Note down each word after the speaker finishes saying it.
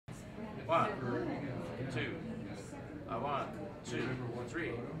One, two, one, two,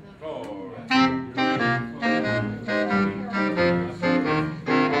 three, four.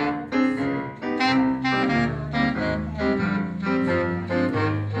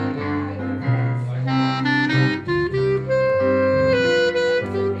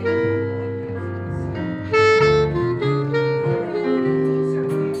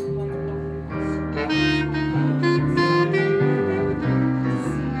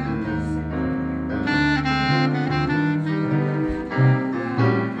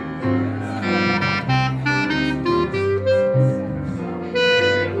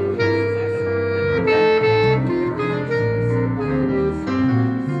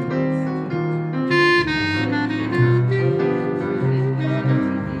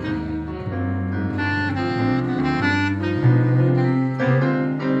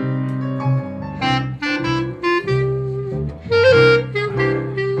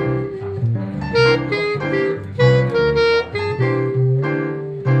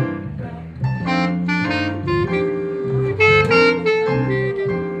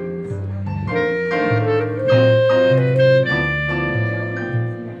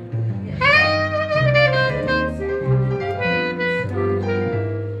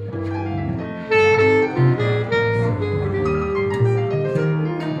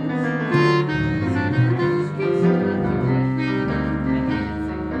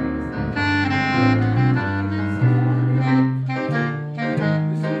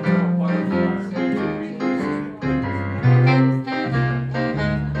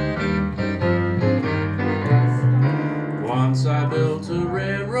 Once I built a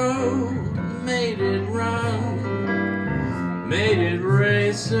railroad, made it run, made it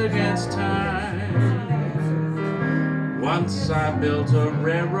race against time. Once I built a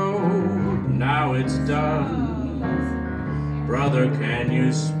railroad, now it's done. Brother, can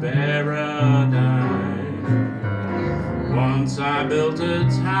you spare a dime? Once I built a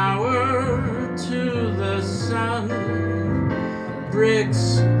tower to the sun,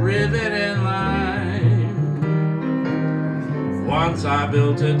 bricks, rivet, and lime. Once I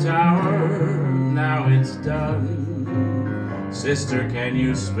built a tower, now it's done. Sister, can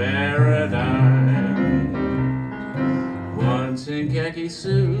you spare a dime? Once in khaki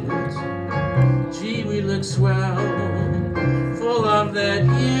suits, gee, we look swell, full of that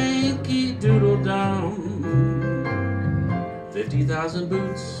Yankee Doodle-Dum. 50,000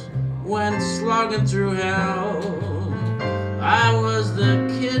 boots went slogging through hell. I was the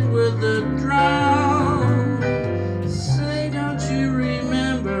kid with the drum. You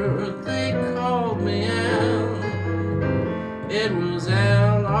remember they called me L. It was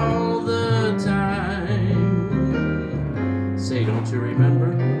L all the time. Say, don't you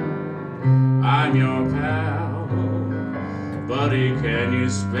remember? I'm your pal. Buddy, can you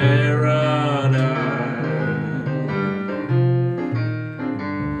spare a dime?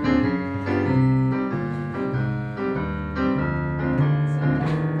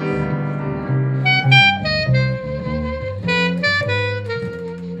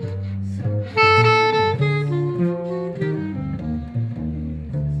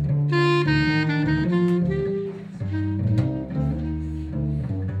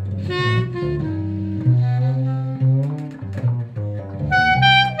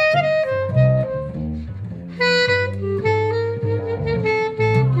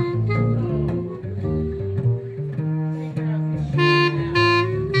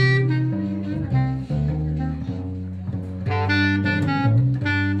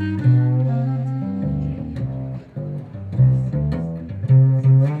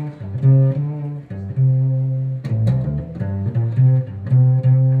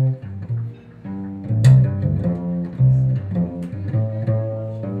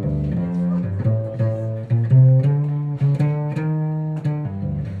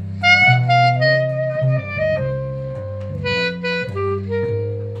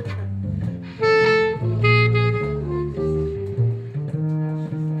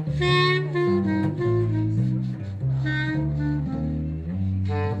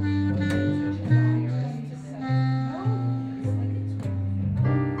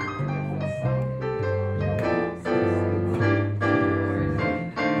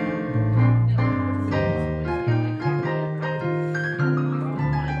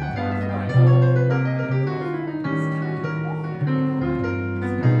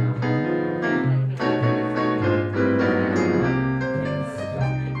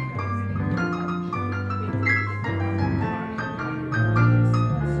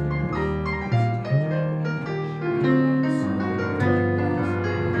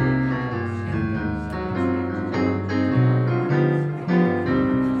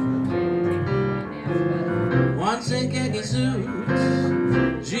 Jocks in khaki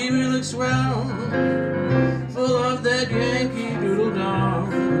suits, gee, we look swell, full of that Yankee Doodle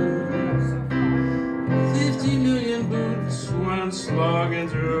Dog. 50 million boots went slogging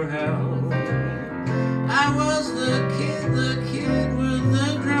through hell. I was the kid with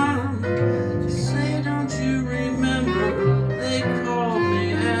the drum. Say, don't you remember, they called me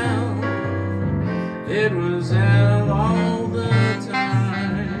hell. It was hell all the time.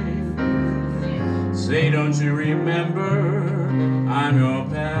 Say, don't you remember, I'm your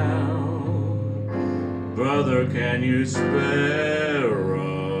pal. Brother, can you spare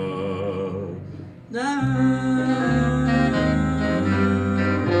a dime?